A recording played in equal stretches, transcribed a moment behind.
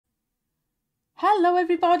Hello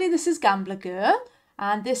everybody, this is Gambler Girl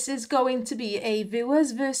and this is going to be a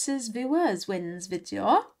viewers versus viewers wins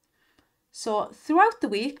video. So throughout the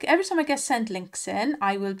week, every time I get sent links in,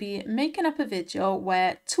 I will be making up a video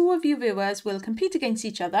where two of you viewers will compete against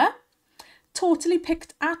each other, totally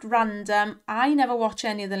picked at random. I never watch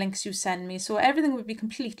any of the links you send me, so everything will be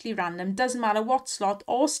completely random. Doesn't matter what slot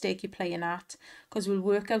or stake you're playing at, because we'll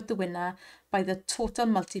work out the winner by the total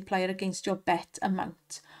multiplier against your bet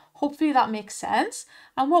amount. Hopefully that makes sense.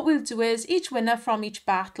 And what we'll do is each winner from each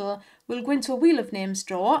battle will go into a Wheel of Names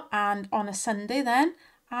draw, and on a Sunday then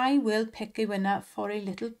I will pick a winner for a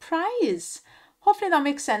little prize. Hopefully that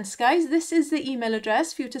makes sense, guys. This is the email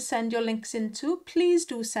address for you to send your links into. Please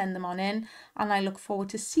do send them on in, and I look forward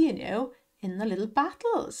to seeing you in the little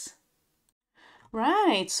battles.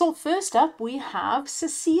 Right, so first up we have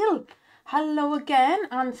Cecile. Hello again,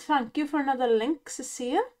 and thank you for another link,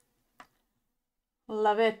 Cecile.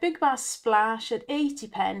 Love it. Big Bass Splash at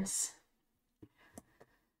 80p.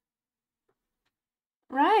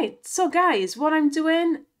 Right, so guys, what I'm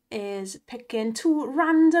doing is picking two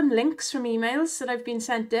random links from emails that I've been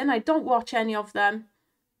sent in. I don't watch any of them.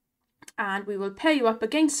 And we will pair you up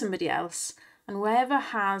against somebody else. And whoever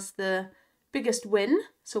has the biggest win,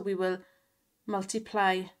 so we will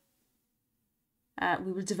multiply,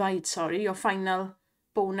 we will divide, your final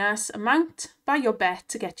bonus amount by your bet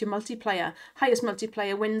to get your multiplier. Highest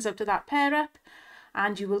multiplier wins out of that pair up,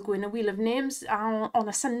 and you will go in a Wheel of Names on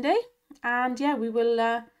a Sunday, and yeah, we will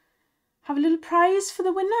have a little prize for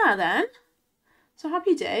the winner then. So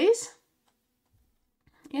happy days.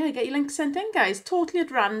 Yeah, get your links sent in, guys. Totally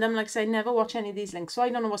at random. Like I say, I never watch any of these links, so I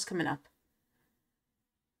don't know what's coming up.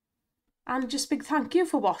 And just big thank you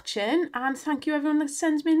for watching, and thank you everyone that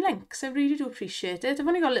sends me links. I really do appreciate it. I've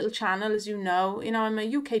only got a little channel, as you know. I'm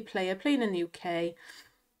a UK player playing in the UK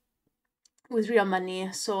with real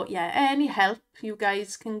money. So yeah, any help you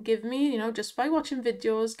guys can give me, just by watching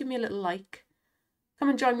videos, give me a little like. Come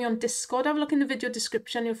and join me on Discord. Have a look in the video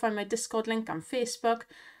description. You'll find my Discord link on Facebook.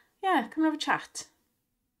 Yeah, come and have a chat.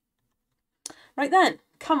 Right then,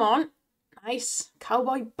 come on. Nice.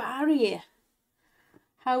 Cowboy Barry.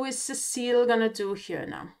 How is Cecile going to do here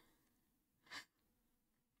now?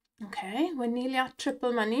 Okay, we're nearly at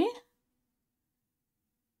triple money.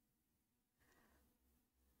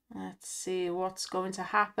 Let's see what's going to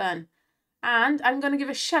happen. And I'm going to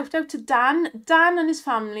give a shout out to Dan. Dan and his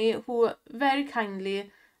family, who very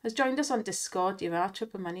kindly has joined us on Discord. You are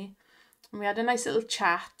triple money. And we had a nice little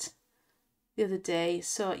chat the other day.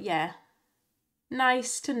 So yeah,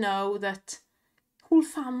 nice to know that whole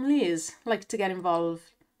families like to get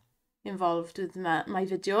involved with my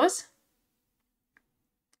videos.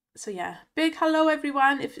 So yeah, big hello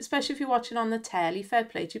everyone, especially if you're watching on the telly. Fair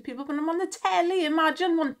play to you people when I'm on the telly.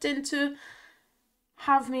 Imagine wanting to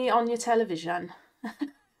have me on your television.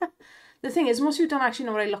 The thing is, most of you don't actually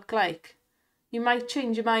know what I look like. You might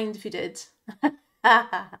change your mind if you did.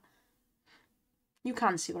 You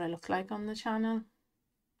can see what I look like on the channel.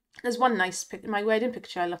 There's one nice picture, my wedding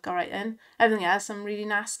picture I look alright in. Everything else I'm really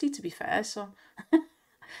nasty, to be fair, so...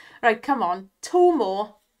 Right, come on. Two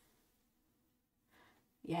more.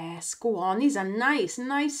 Yes, go on. These are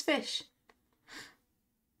nice fish.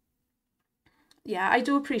 Yeah, I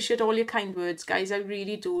do appreciate all your kind words, guys. I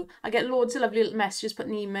really do. I get loads of lovely little messages,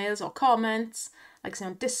 putting emails or comments, like say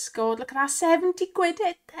on Discord. Look at that, 70 quid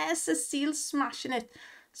hit there. Cecile smashing it.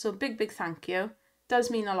 So big thank you. It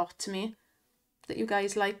does mean a lot to me that you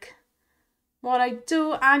guys like what I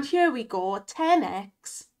do. And here we go,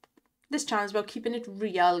 10x. This channel's about keeping it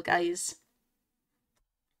real, guys.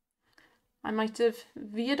 I might have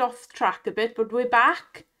veered off track a bit, but we're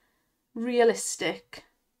back. Realistic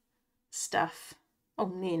stuff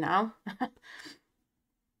only now.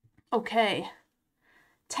 Okay.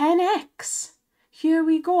 10x. Here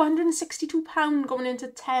we go. £162 going into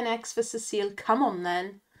 10x for Cecile. Come on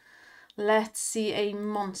then. Let's see a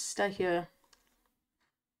monster here.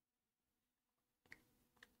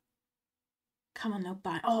 Come on now,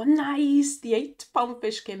 back. Oh, nice. The £8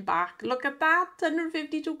 fish came back. Look at that.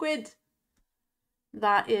 152 quid.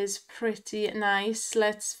 That is pretty nice.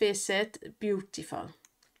 Let's face it. Beautiful.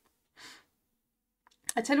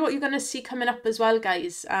 I tell you what you're going to see coming up as well,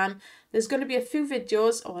 guys. There's going to be a few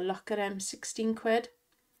videos. Oh, look at him. 16 quid.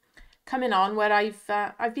 Coming on where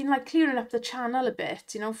I've been like clearing up the channel a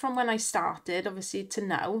bit. From when I started, obviously, to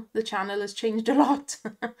now. The channel has changed a lot.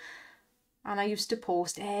 And I used to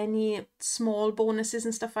post any small bonuses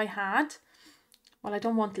and stuff I had. Well, I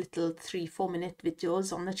don't want little 3-4 minute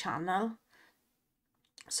videos on the channel.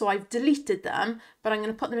 So I've deleted them, but I'm going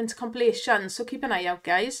to put them into compilations. So keep an eye out,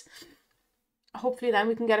 guys. Hopefully then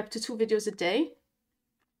we can get up to 2 videos a day.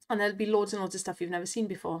 And there'll be loads and loads of stuff you've never seen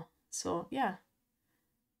before. So, yeah.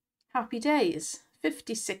 Happy days.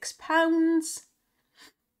 £56.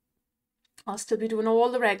 I'll still be doing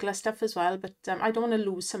all the regular stuff as well, but I don't want to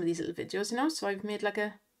lose some of these little videos, you know, so I've made like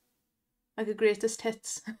a greatest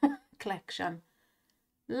hits collection.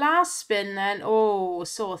 Last spin then. Oh,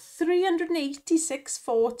 so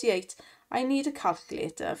 386.48. I need a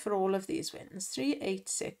calculator for all of these wins.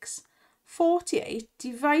 386.48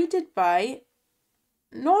 divided by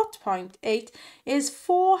 0.8 is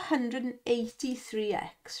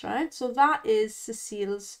 483x, right? So that is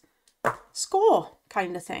Cecile's score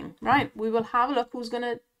kind of thing. Right, we will have a look who's going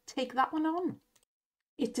to take that one on.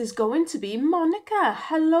 It is going to be Monica.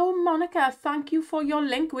 Hello, Monica. Thank you for your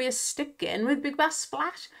link. We are sticking with Big Bass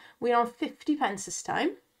Splash. We're on 50p this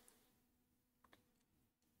time.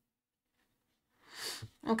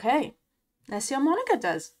 Okay, let's see how Monica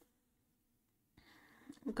does.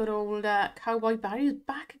 Good old Cowboy Barry is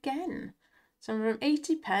back again. So I'm from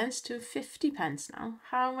 80p to 50p now.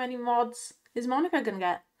 How many mods is Monica going to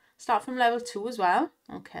get? Start from level 2 as well.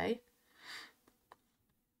 Okay.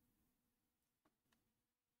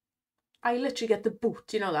 I literally get the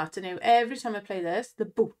boot, you know that, and every time I play this, the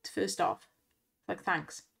boot first off. Like,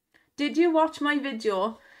 thanks. Did you watch my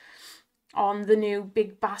video on the new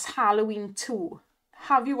Big Bass Halloween 2?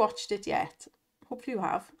 Have you watched it yet? Hopefully you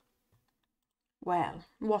have. Well,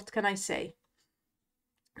 what can I say?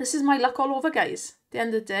 This is my luck all over, guys. At the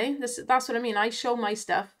end of the day, that's what I mean. I show my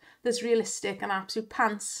stuff that's realistic and absolute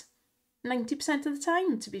pants 90% of the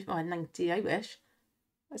time, to be... Oh, 90, I wish.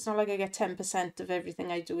 It's not like I get 10% of everything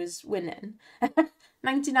I do is winning.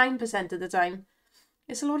 99% of the time,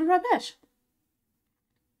 it's a load of rubbish.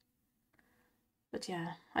 But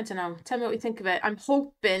yeah, I don't know. Tell me what you think of it. I'm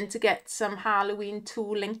hoping to get some Halloween 2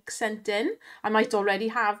 links sent in. I might already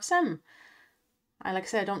have some. Like I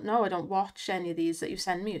said, I don't know. I don't watch any of these that you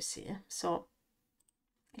send me, you see. So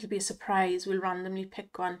it'll be a surprise. We'll randomly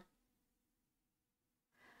pick one.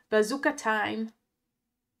 Bazooka time.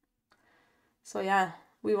 So yeah,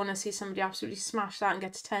 we want to see somebody absolutely smash that and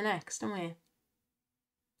get to 10x, don't we?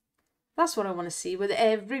 That's what I want to see with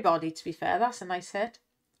everybody, to be fair. That's a nice hit.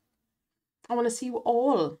 I want to see you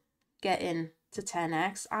all get in to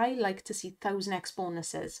 10x. I like to see 1000x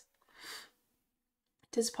bonuses.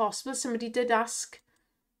 It is possible. Somebody did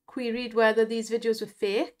queried whether these videos were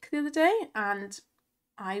fake the other day, and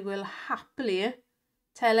I will happily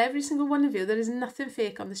tell every single one of you there is nothing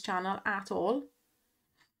fake on this channel at all.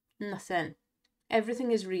 Nothing.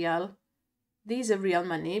 Everything is real. These are real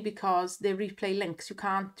money because they replay links. You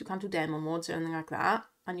can't do demo modes or anything like that,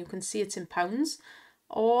 and you can see it's in pounds.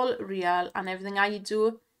 All real, and everything I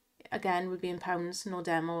do again would be in pounds, no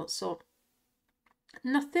demo. So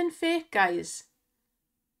nothing fake, guys.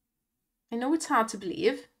 I know it's hard to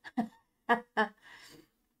believe, but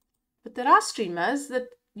there are streamers that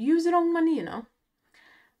use their own money, you know.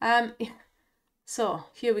 So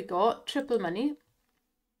here we go, triple money.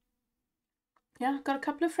 Yeah, got a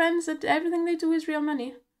couple of friends that everything they do is real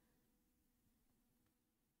money.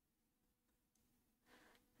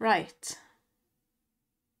 Right.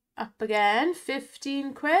 Up again,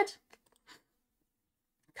 15 quid.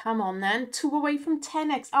 Come on then, 2 away from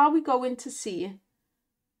 10x. Are we going to see?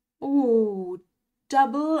 Ooh,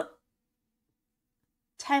 double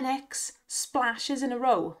 10x splashes in a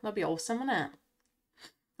row. That'd be awesome, wouldn't it?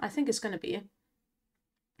 I think it's going to be.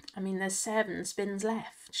 I mean, there's 7 spins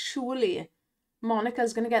left. Surely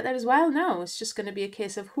Monica's going to get there as well now. It's just going to be a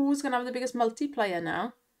case of who's going to have the biggest multiplier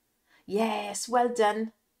now. Yes, well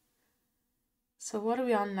done. So what are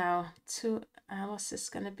we on now? What's this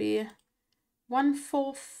going to be?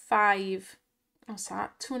 145. What's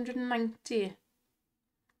that? 290.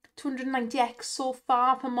 290x so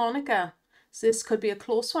far for Monica. So this could be a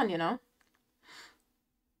close one, you know.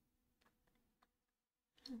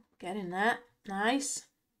 Get in there. Nice.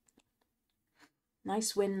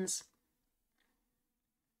 Nice wins.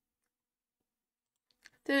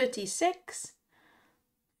 36.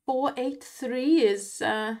 483 is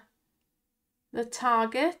the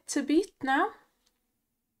target to beat now.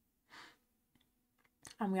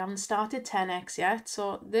 And we haven't started 10x yet,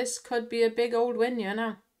 so this could be a big old win, you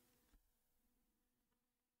know.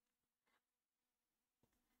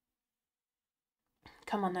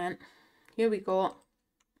 Come on then. Here we go.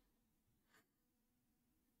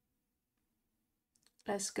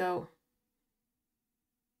 Let's go.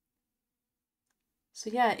 So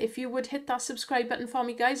yeah, if you would hit that subscribe button for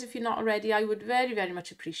me, guys, if you're not already, I would very, very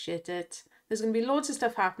much appreciate it. There's going to be loads of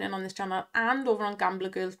stuff happening on this channel and over on Gambler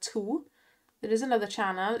Girl 2. There is another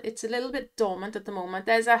channel. It's a little bit dormant at the moment.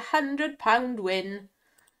 There's a £100 win.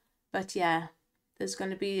 But yeah, there's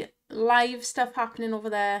going to be live stuff happening over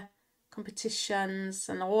there, competitions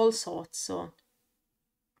and all sorts. So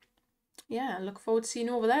yeah, I look forward to seeing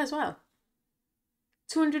you over there as well.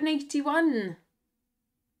 281.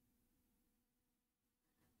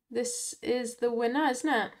 This is the winner, isn't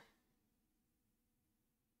it?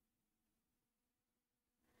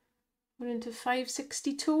 We're into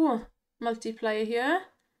 562 multiplier here.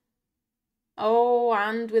 Oh,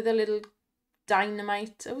 and with a little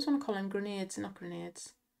dynamite. I always want to call them grenades, not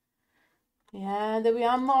grenades. Yeah, there we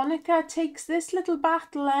are. Monica takes this little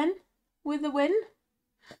battle then with the win.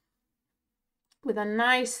 With a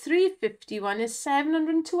nice 351 is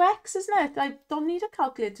 702x, isn't it? I don't need a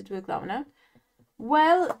calculator to work that one out.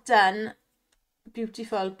 Well done.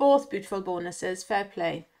 Beautiful. Both beautiful bonuses. Fair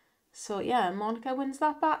play. So yeah, Monica wins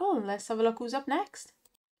that battle. Let's have a look who's up next.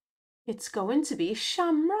 It's going to be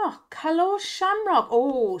Shamrock. Hello, Shamrock.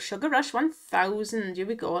 Oh, Sugar Rush 1000. Here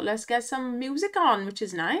we go. Let's get some music on, which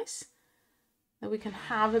is nice. Then we can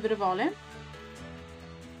have a bit of volume.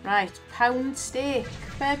 Right, pound steak.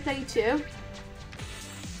 Fair play to you.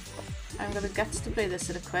 I haven't got the guts to play this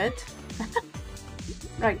at a quid.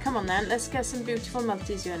 Right, come on then. Let's get some beautiful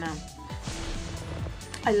multis here now.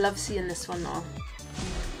 I love seeing this one though.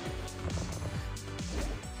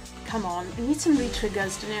 Come on, we need some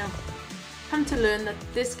re-triggers, don't you? Come to learn that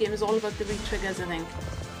this game is all about the re-triggers, I think.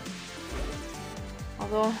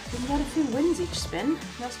 Although, you can get a few wins each spin.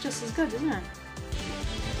 That's just as good, isn't it?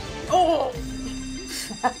 Oh!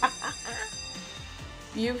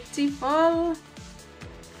 Beautiful!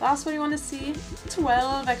 That's what you want to see.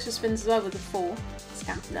 12 extra spins as well with the 4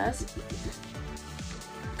 scatters.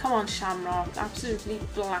 Come on, Shamrock. Absolutely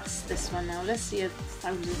blast this one now. Let's see a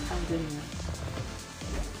 £1,000 win here.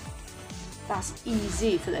 That's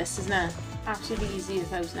easy for this, isn't it? Absolutely easy,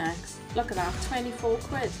 1000x. Look at that, 24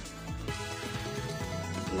 quid.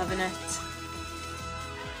 Loving it.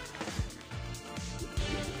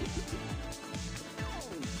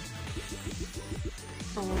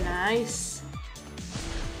 Oh, nice.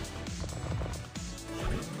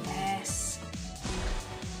 Yes.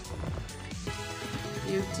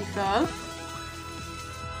 Beautiful.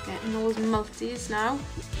 Getting those multis now.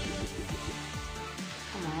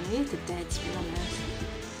 Come on, I hate the dead spin on this.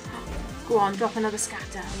 Go on, drop another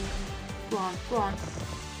scatter. Go on, go on.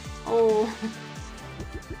 Oh.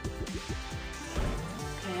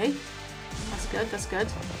 Okay. That's good, that's good.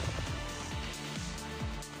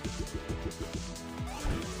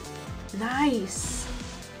 Nice.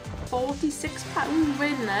 £46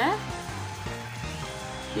 win there.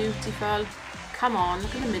 Beautiful. Come on,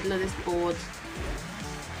 look in the middle of this board.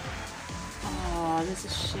 Oh, there's a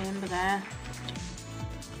shame there.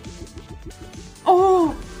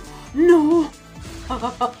 Oh no!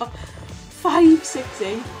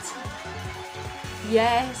 568.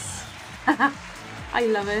 Yes. I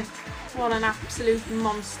love it. What an absolute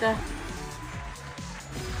monster.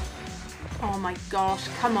 Oh my gosh,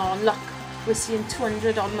 come on, look. We're seeing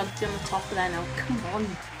 200 odd multi on the top there now. Come on.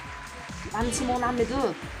 And some on our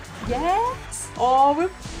middle. Yes. Oh,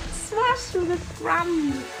 we've smashed through the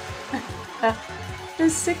grand.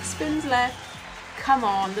 There's 6 spins left. Come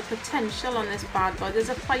on, the potential on this bad boy. There's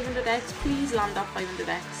a 500x. Please land that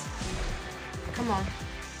 500x. Come on.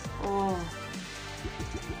 Oh.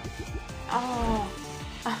 Oh.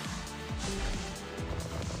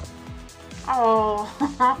 Oh.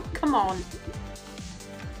 Come on.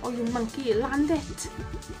 Oh, you monkey, land it.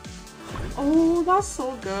 Oh, that's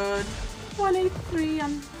so good. 183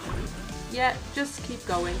 and... yeah, just keep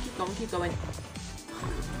going, keep going, keep going.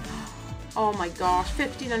 Oh my gosh,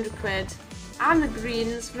 1500 quid. And the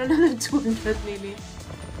greens for another 200 nearly.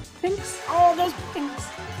 Pinks, oh those pinks.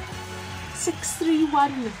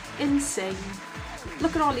 631, insane.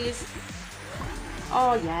 Look at all these.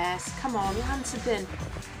 Oh yes, come on, land something.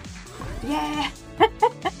 Yeah.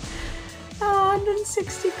 Oh,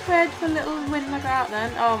 160 quid for a little win like that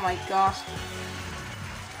then. Oh my gosh.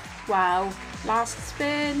 Wow. Last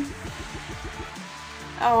spin.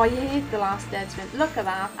 Oh, I hate the last dead spin. Look at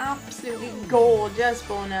that. Absolutely gorgeous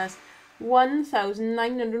bonus.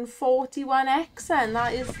 1,941x then.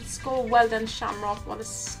 That is the score. Well done, Shamrock. What a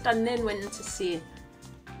stunning win to see.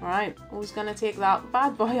 Alright, who's going to take that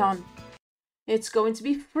bad boy on? It's going to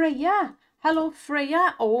be Freya. Hello,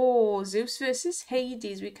 Freya. Oh, Zeus versus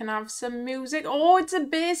Hades. We can have some music. Oh, it's a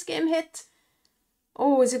base game hit.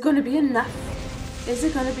 Oh, is it going to be enough? Is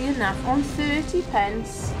it going to be enough? On 30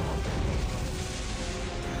 pence.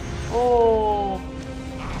 Oh.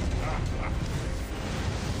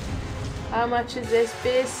 How much is this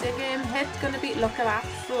basic game hit going to be? Look at that,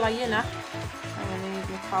 flying up. I'm going to need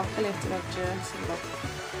my calculator out here. Let's have a look.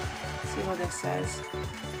 See what this says.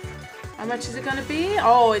 How much is it going to be?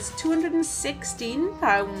 Oh, it's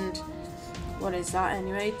 £216. What is that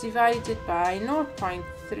anyway? Divided by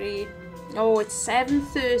 0.3. Oh, it's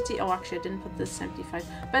 730. Oh, actually, I didn't put the 75.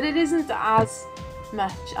 But it isn't as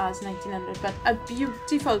much as 1900. But a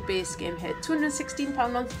beautiful base game hit. £216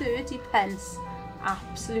 on 30 pence.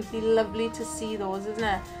 Absolutely lovely to see those, isn't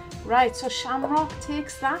it? Right, so Shamrock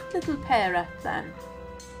takes that little pair up then.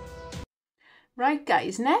 Right,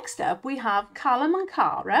 guys, next up we have Callum and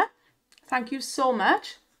Cara. Thank you so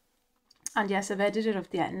much. And yes, I've edited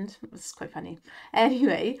at the end. It's quite funny.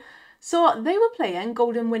 Anyway, so they were playing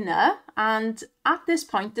Golden Winner and at this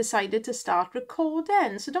point decided to start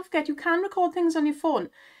recording. So don't forget, you can record things on your phone.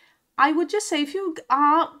 I would just say if you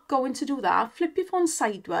are going to do that, flip your phone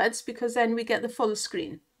sideways because then we get the full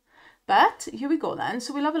screen. But here we go then.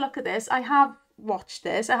 So we'll have a look at this. I have watched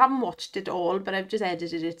this. I haven't watched it all, but I've just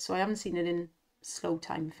edited it. So I haven't seen it in slow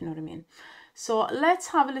time, if you know what I mean. So let's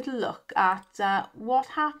have a little look at what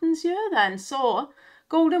happens here then. So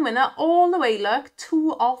Golden Winner all the way, look,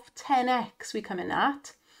 2 off 10x we come in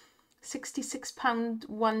at. £66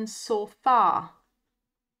 won so far.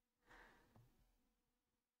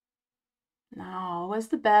 Now, where's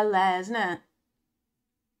the bell there, isn't it?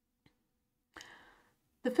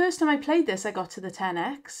 The first time I played this, I got to the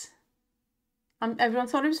 10x. Everyone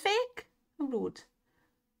thought it was fake. Oh, Lord.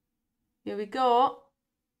 Here we go.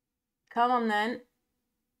 Come on then.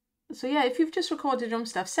 So yeah, if you've just recorded your own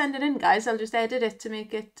stuff, send it in, guys. I'll just edit it to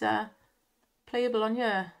make it playable on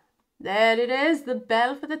here. There it is, the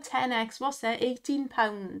bell for the 10x. What's that?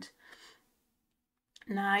 £18.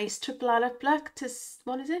 Nice. Triple up luck to,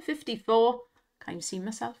 what is it? 54. Can't even see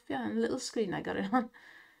myself. Yeah, on a little screen I got it on.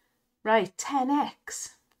 Right,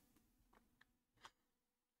 10x.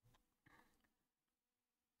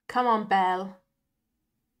 Come on, bell.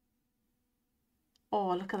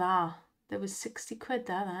 Oh, look at that. There was 60 quid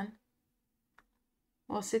there then.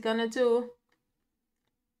 What's it gonna do?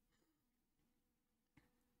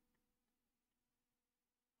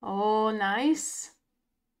 Oh, nice.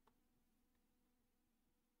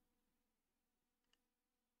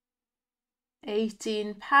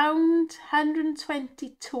 £18,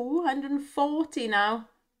 122, 140 now.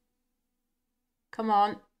 Come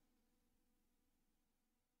on.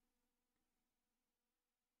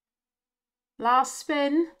 Last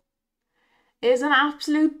spin is an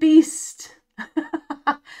absolute beast.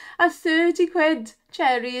 A 30 quid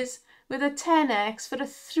cherries with a 10x for a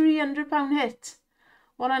 £300 hit.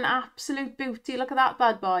 What an absolute beauty. Look at that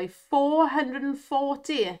bad boy.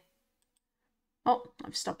 440. Oh,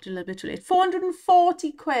 I've stopped a little bit too late.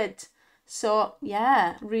 440 quid. So,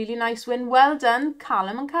 yeah, really nice win. Well done,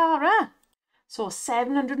 Callum and Cara. So,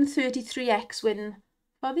 733x win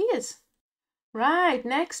for these. Right,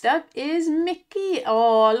 next up is Mickey.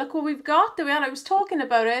 Oh, look what we've got. There we are. I was talking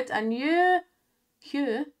about it. And here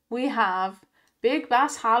we have Big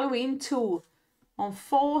Bass Halloween 2 on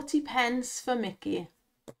 40 pence for Mickey.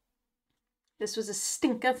 This was a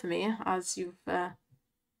stinker for me, as you've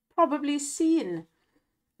probably seen.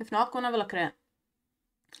 If not, go and have a look at it.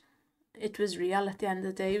 It was real at the end of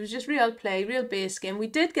the day. It was just real play, real base game. We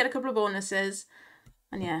did get a couple of bonuses.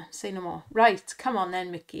 And yeah, say no more. Right, come on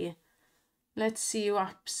then, Mickey. Let's see you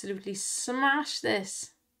absolutely smash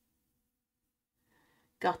this.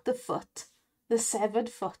 Got the foot. The severed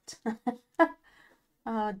foot.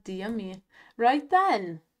 Oh, dear me. Right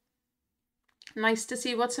then. Nice to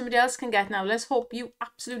see what somebody else can get now. Let's hope you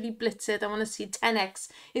absolutely blitz it. I want to see 10x.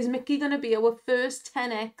 Is Mickey going to be our first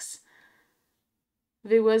 10x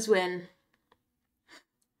viewers win?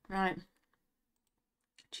 Right.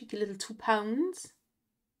 Cheeky little £2.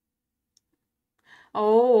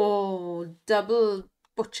 Oh, double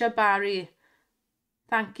Butcher Barry.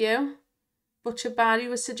 Thank you. Butcher Barry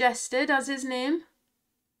was suggested as his name.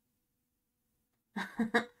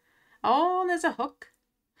 Oh, there's a hook.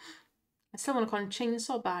 I still want to call him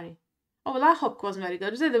Chainsaw Barry. Oh, well, that hook wasn't very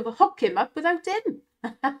good, was it? The hook came up without him.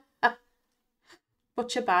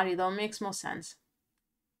 Butcher Barry, though, makes more sense.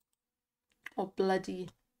 Oh, bloody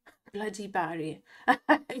Barry.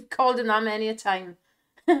 I've called him that many a time.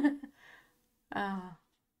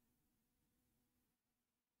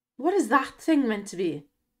 What is that thing meant to be?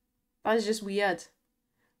 That is just weird.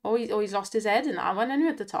 Oh, he's lost his head in that one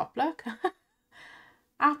anyway at the top, look.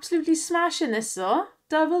 Absolutely smashing this though.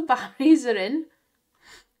 Double Barrys are in.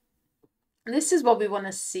 This is what we want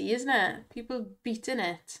to see, isn't it? People beating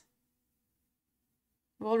it.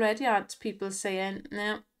 We've already had people saying,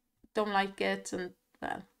 no, don't like it, and,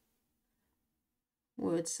 well,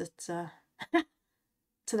 words that,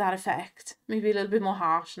 to that effect. Maybe a little bit more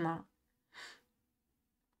harsh than that.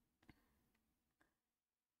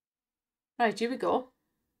 Right, here we go.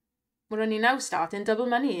 We're only now starting double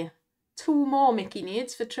money. 2 more Mickey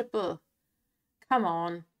needs for triple. Come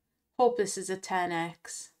on. Hope this is a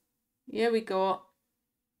 10x. Here we go.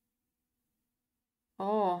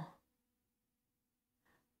 Oh.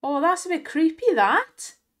 Oh, that's a bit creepy,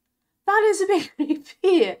 that. That is a bit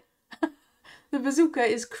creepy. The bazooka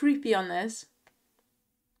is creepy on this.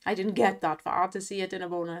 I didn't get that far to see it in a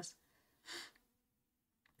bonus.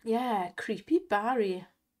 Yeah, creepy Barry.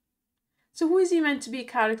 So who is he meant to be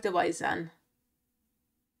character-wise then?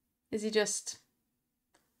 Is he just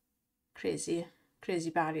crazy? Crazy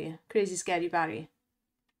Barry. Crazy scary Barry.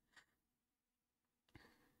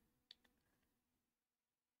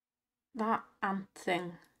 That ant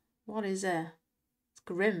thing. What is it? It's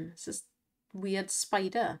grim. It's this weird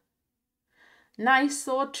spider. Nice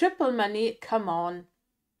though. Triple money. Come on.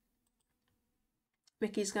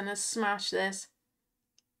 Mickey's gonna smash this.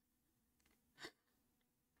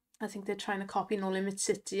 I think they're trying to copy No Limit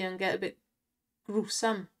City and get a bit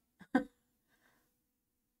gruesome.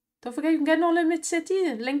 Don't forget you can get No Limit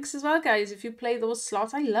City links as well, guys, if you play those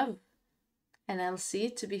slots. I love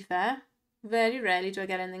NLC, to be fair. Very rarely do I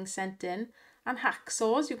get anything sent in. And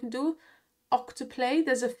hacksaws you can do. Octoplay,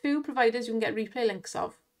 there's a few providers you can get replay links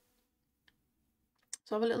of.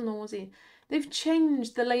 So have a little nosy. They've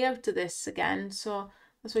changed the layout of this again, so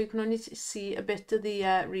that's why you can only see a bit of the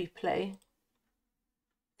replay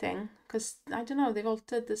thing. Because, I don't know, they've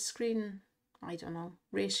altered the screen, I don't know,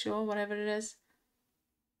 ratio, whatever it is.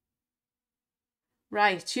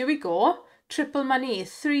 Right, here we go. Triple money,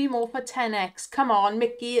 3 more for 10x. Come on,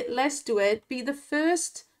 Mickey, let's do it. Be the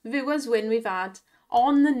first viewers win we've had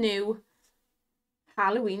on the new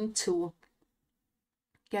Halloween 2.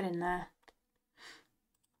 Get in there.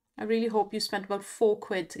 I really hope you spent about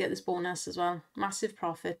 £4 to get this bonus as well. Massive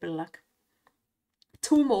profit, bit of luck.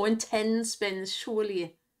 2 more in 10 spins,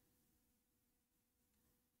 surely.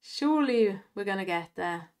 Surely we're going to get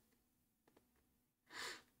there.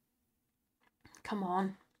 Come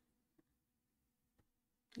on.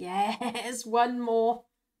 Yes, 1 more.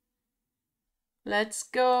 Let's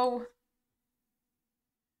go.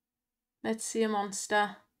 Let's see a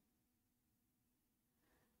monster.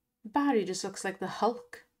 Barry just looks like the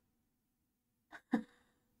Hulk.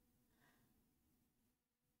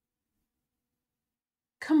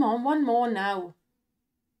 Come on, 1 more now.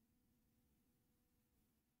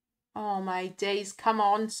 Oh my days, come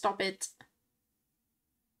on, stop it.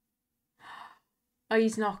 Oh,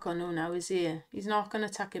 he's not gonna now, is he? He's not gonna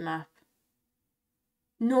tuck him up.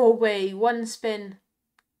 No way, 1 spin.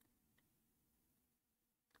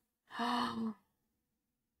 Oh,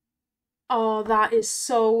 that is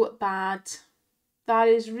so bad. That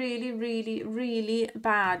is really, really, really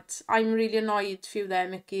bad. I'm really annoyed for you there,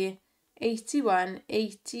 Mickey. 81,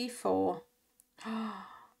 84.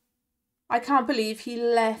 I can't believe he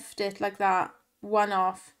left it like that. 1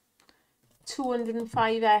 off.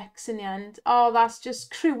 205x in the end. Oh, that's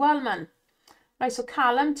just cruel, man. Right, so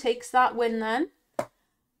Callum takes that win then.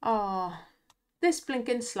 Oh, this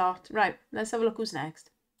blinking slot. Right, let's have a look who's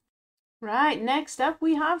next. Right, next up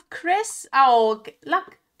we have Chris. Oh,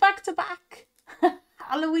 look, back to back.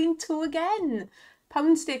 Halloween 2 again.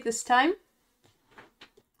 Pound stake this time.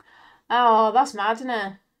 Oh, that's mad, isn't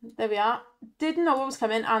it? There we are. Didn't know what was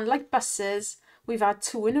coming, and like buses, we've had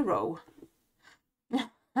 2 in a row.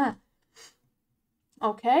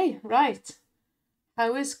 Okay, right.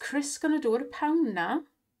 How is Chris going to do at £1 now?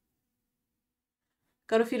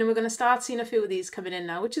 Got a feeling we're going to start seeing a few of these coming in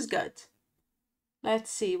now, which is good. Let's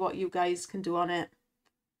see what you guys can do on it.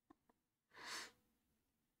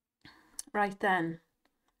 Right then.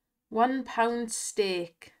 £1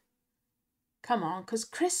 stake. Come on, because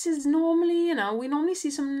Chris is normally, you know, we normally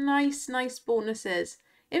see some nice bonuses.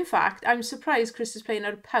 In fact, I'm surprised Chris is playing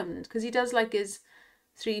at £1 because he does like his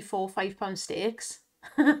 £3, £4, £5 stakes.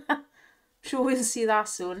 Sure we'll see that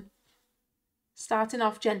soon. Starting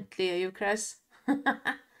off gently, are you, Chris?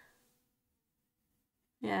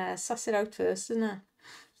 Yeah, suss it out first, isn't it?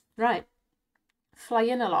 Right.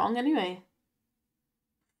 Flying along anyway.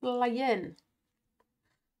 Flying.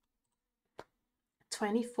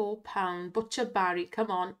 £24. Butcher Barry, come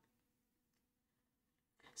on.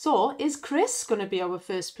 So, is Chris going to be our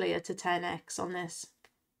first player to 10x on this?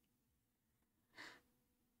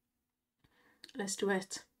 Let's do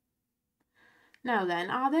it. Now then,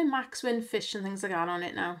 are there max win fish and things like that on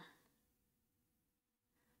it now?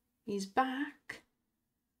 He's back.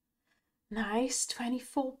 Nice,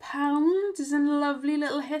 £24. Is a lovely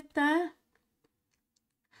little hit there.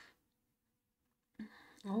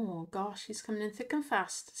 Oh gosh, he's coming in thick and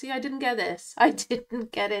fast. See, I didn't get this. I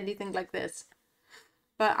didn't get anything like this.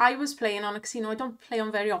 But I was playing on a casino I don't play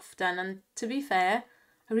on very often, and to be fair,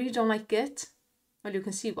 I really don't like it. Well, you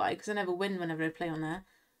can see why, because I never win whenever I play on there.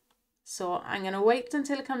 So I'm going to wait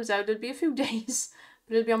until it comes out. It'll be a few days,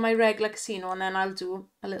 but it'll be on my regular casino, and then I'll do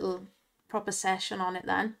a little proper session on it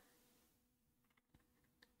then.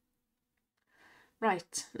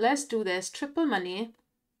 Right, let's do this. Triple money.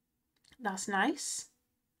 That's nice.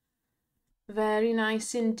 Very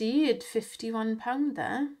nice indeed. £51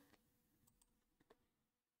 there.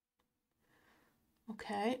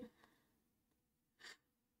 Okay.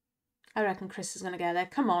 I reckon Chris is going to get there.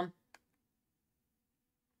 Come on.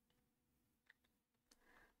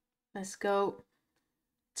 Let's go.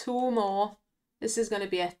 2 more. This is going to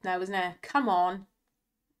be it now, isn't it? Come on.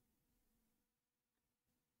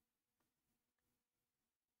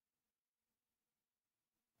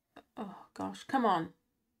 Oh, gosh. Come on.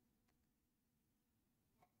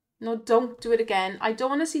 No, don't do it again. I don't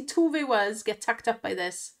want to see 2 viewers get tucked up by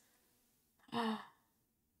this.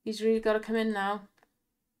 He's really got to come in now.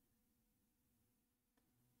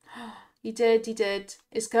 He did, he did.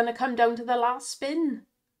 It's going to come down to the last spin.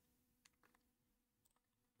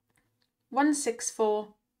 164.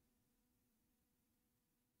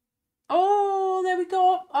 Oh, there we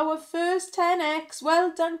go. Our first 10x.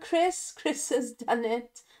 Well done, Chris. Chris has done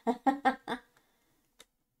it.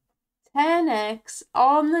 10x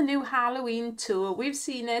on the new Halloween tour. We've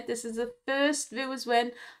seen it. This is the first viewers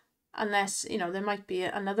win. Unless, you know, there might be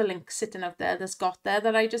another link sitting out there that's got there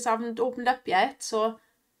that I just haven't opened up yet. So,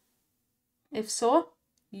 if so,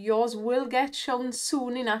 yours will get shown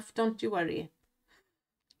soon enough. Don't you worry.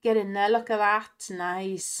 Get in there. Look at that.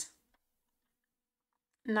 Nice.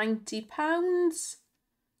 £90.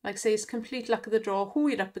 Like I say, it's complete luck of the draw. Who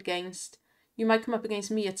you're up against. You might come up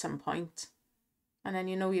against me at some point. And then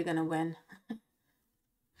you know you're going to win.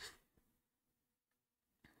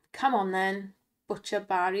 Come on then. Butcher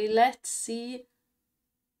Barry, let's see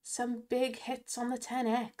some big hits on the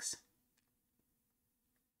 10x.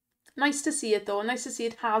 Nice to see it though. Nice to see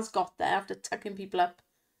it has got there after tucking people up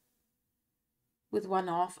with 1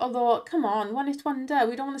 off. Although, come on, 1-hit wonder.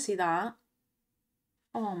 We don't want to see that.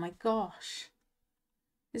 Oh my gosh.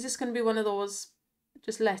 Is this going to be one of those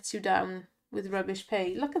just lets you down with rubbish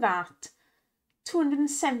pay? Look at that.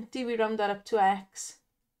 270, we round that up to X.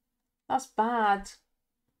 That's bad,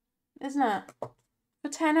 isn't it? For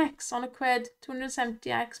 10x on a quid,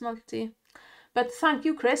 270x multi. But thank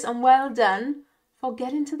you, Chris, and well done for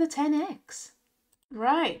getting to the 10x.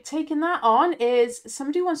 Right, taking that on is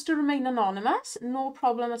somebody who wants to remain anonymous. No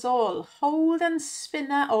problem at all. Hold and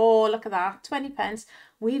spinner. Oh, look at that. 20p.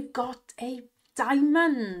 We've got a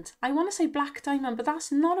diamond. I want to say black diamond, but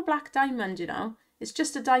that's not a black diamond, you know. It's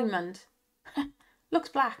just a diamond. Looks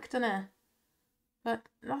black, doesn't it? But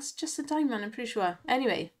that's just a diamond, I'm pretty sure.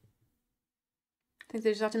 Anyway. I think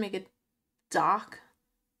they just have to make it dark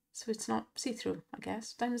so it's not see-through, I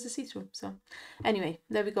guess. Diamonds are see-through, so anyway,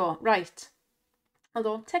 there we go. Right.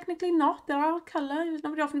 Although technically not, there are colour.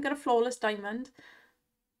 Nobody often get a flawless diamond.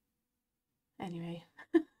 Anyway,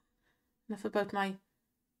 enough about my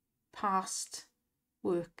past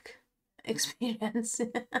work experience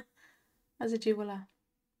as a jeweller.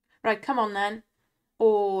 Right, come on then.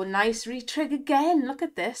 Oh, nice retrig again. Look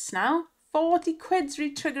at this now. 40 quid's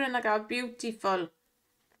retriggering like that. Beautiful.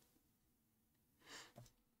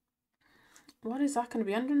 What is that going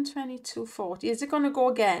to be? 122.40. Is it going to go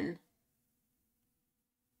again?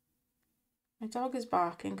 My dog is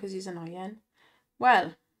barking because he's annoying.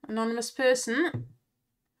 Well, anonymous person.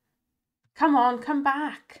 Come on, come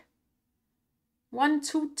back.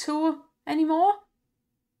 122. Any more?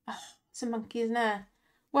 Oh, it's a monkey, isn't it?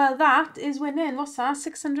 Well, that is winning. What's that?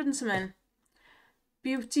 600 and something.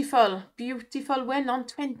 Beautiful. Beautiful win on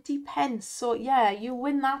 20p. So, yeah, you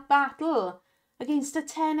win that battle against a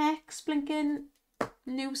 10x blinking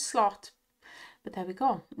new slot. But there we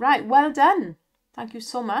go. Right, well done. Thank you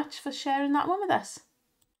so much for sharing that one with us.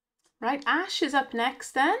 Right, Ash is up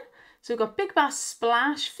next then. So we've got Big Bass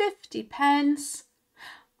Splash, 50p.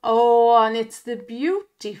 Oh, and it's the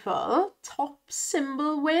beautiful top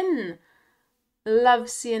symbol win. Love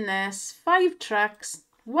seeing this. 5 trucks,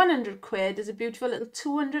 100 quid is a beautiful little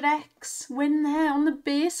 200x win there on the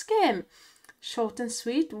base game. Short and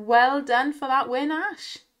sweet. Well done for that win,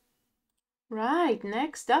 Ash. Right,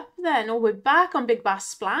 next up then. Oh, we're back on Big Bass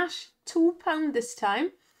Splash. £2 this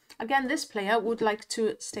time. Again, this player would like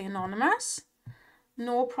to stay anonymous.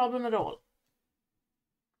 No problem at all.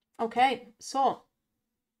 Okay, so.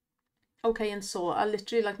 Okay, and so are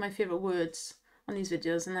literally like my favourite words on these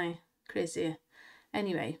videos, aren't they? Crazy.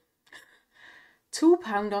 Anyway.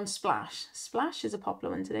 £2 on Splash. Splash is a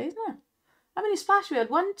popular one today, isn't it? How many Splash we had?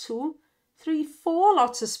 1, 2, 3, 4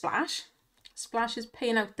 lots of Splash. Splash is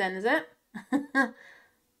paying out then, is it?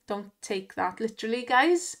 don't take that literally,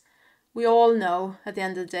 guys. We all know at the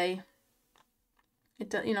end of the day,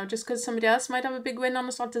 you know, just because somebody else might have a big win on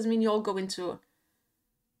a slot doesn't mean you're going to.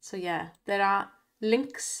 So yeah, there are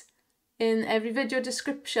links in every video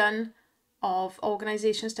description of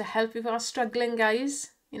organisations to help if you are struggling,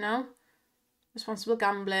 guys. You know, responsible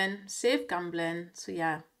gambling, safe gambling. So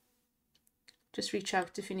yeah, just reach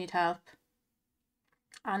out if you need help,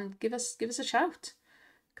 and give us a shout.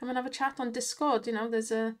 Come and have a chat on Discord. You know,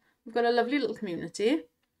 we've got a lovely little community.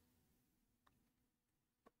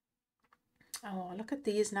 Oh, look at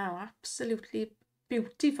these now. Absolutely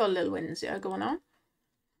beautiful little wins here going on.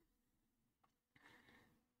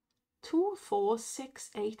 2, 4, 6,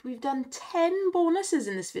 8. We've done 10 bonuses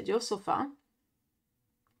in this video so far.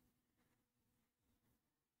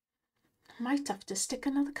 Might have to stick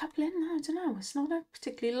another couple in. I don't know. It's not a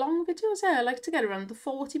particularly long video, is it? I like to get around the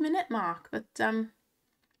 40-minute mark, but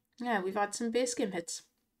yeah, we've had some base game hits.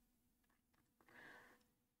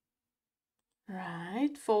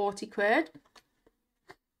 Right, 40 quid.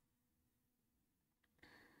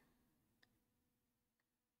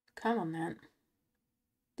 Come on then.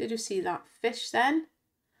 Did you see that fish then?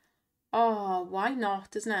 Oh, why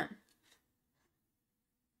not, isn't it?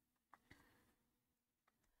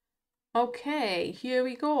 Okay, here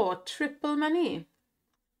we go. Triple money.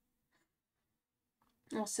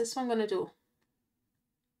 What's this one going to do?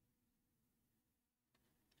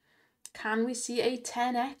 Can we see a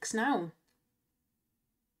 10x now?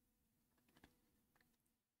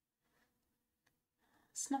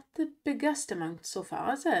 It's not the biggest amount so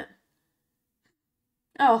far, is it?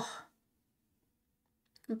 Oh,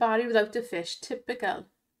 Barry without a fish, typical.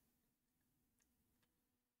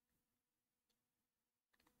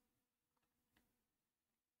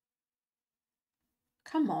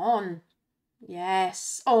 Come on.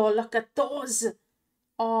 Yes. Oh, look at those.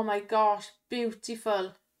 Oh my gosh,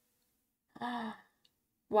 beautiful. Oh,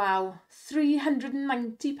 wow,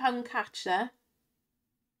 £390 catch there.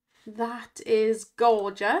 That is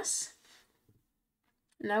gorgeous.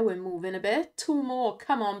 Now we're moving a bit. 2 more.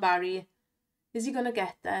 Come on, Barry. Is he going to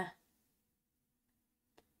get there?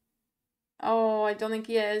 Oh, I don't think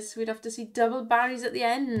he is. We'd have to see double Barrys at the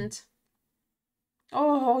end.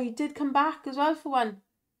 Oh, he did come back as well for one.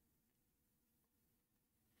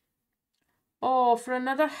 Oh, for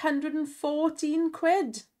another 114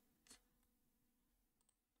 quid.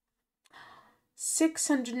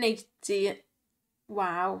 680.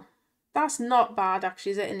 Wow. That's not bad,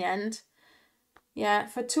 actually, is it, in the end? Yeah,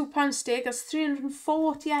 for £2 stake, that's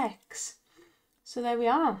 340x. So there we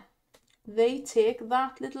are. They take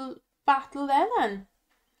that little battle there then.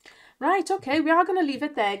 Right, okay, we are going to leave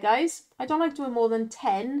it there, guys. I don't like doing more than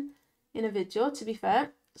 10 in a video, to be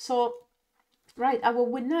fair. So, right, our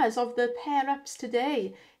winners of the pair-ups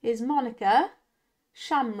today is Monica,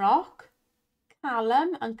 Shamrock,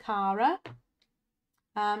 Callum and Cara.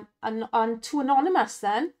 And 2 anonymous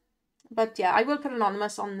then. But yeah, I will put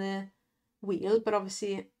anonymous on the wheel, but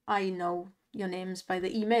obviously I know your names by the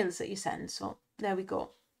emails that you send. So there we go.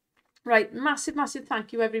 Right, massive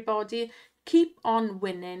thank you, everybody. Keep on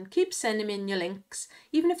winning. Keep sending in your links.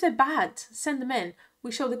 Even if they're bad, send them in.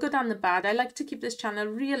 We show the good and the bad. I like to keep this channel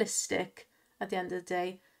realistic at the end of the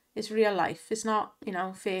day. It's real life. It's not, you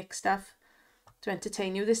know, fake stuff to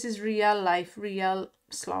entertain you. This is real life, real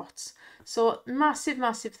slots. So massive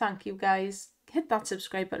thank you, guys. Hit that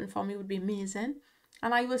subscribe button for me, would be amazing.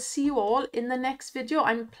 And I will see you all in the next video.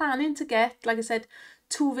 I'm planning to get, like I said,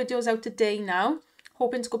 2 videos out a day now.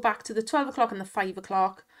 Hoping to go back to the 12 o'clock and the 5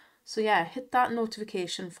 o'clock. So yeah, hit that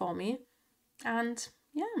notification for me. And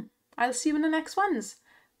yeah, I'll see you in the next ones.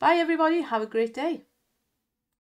 Bye everybody. Have a great day.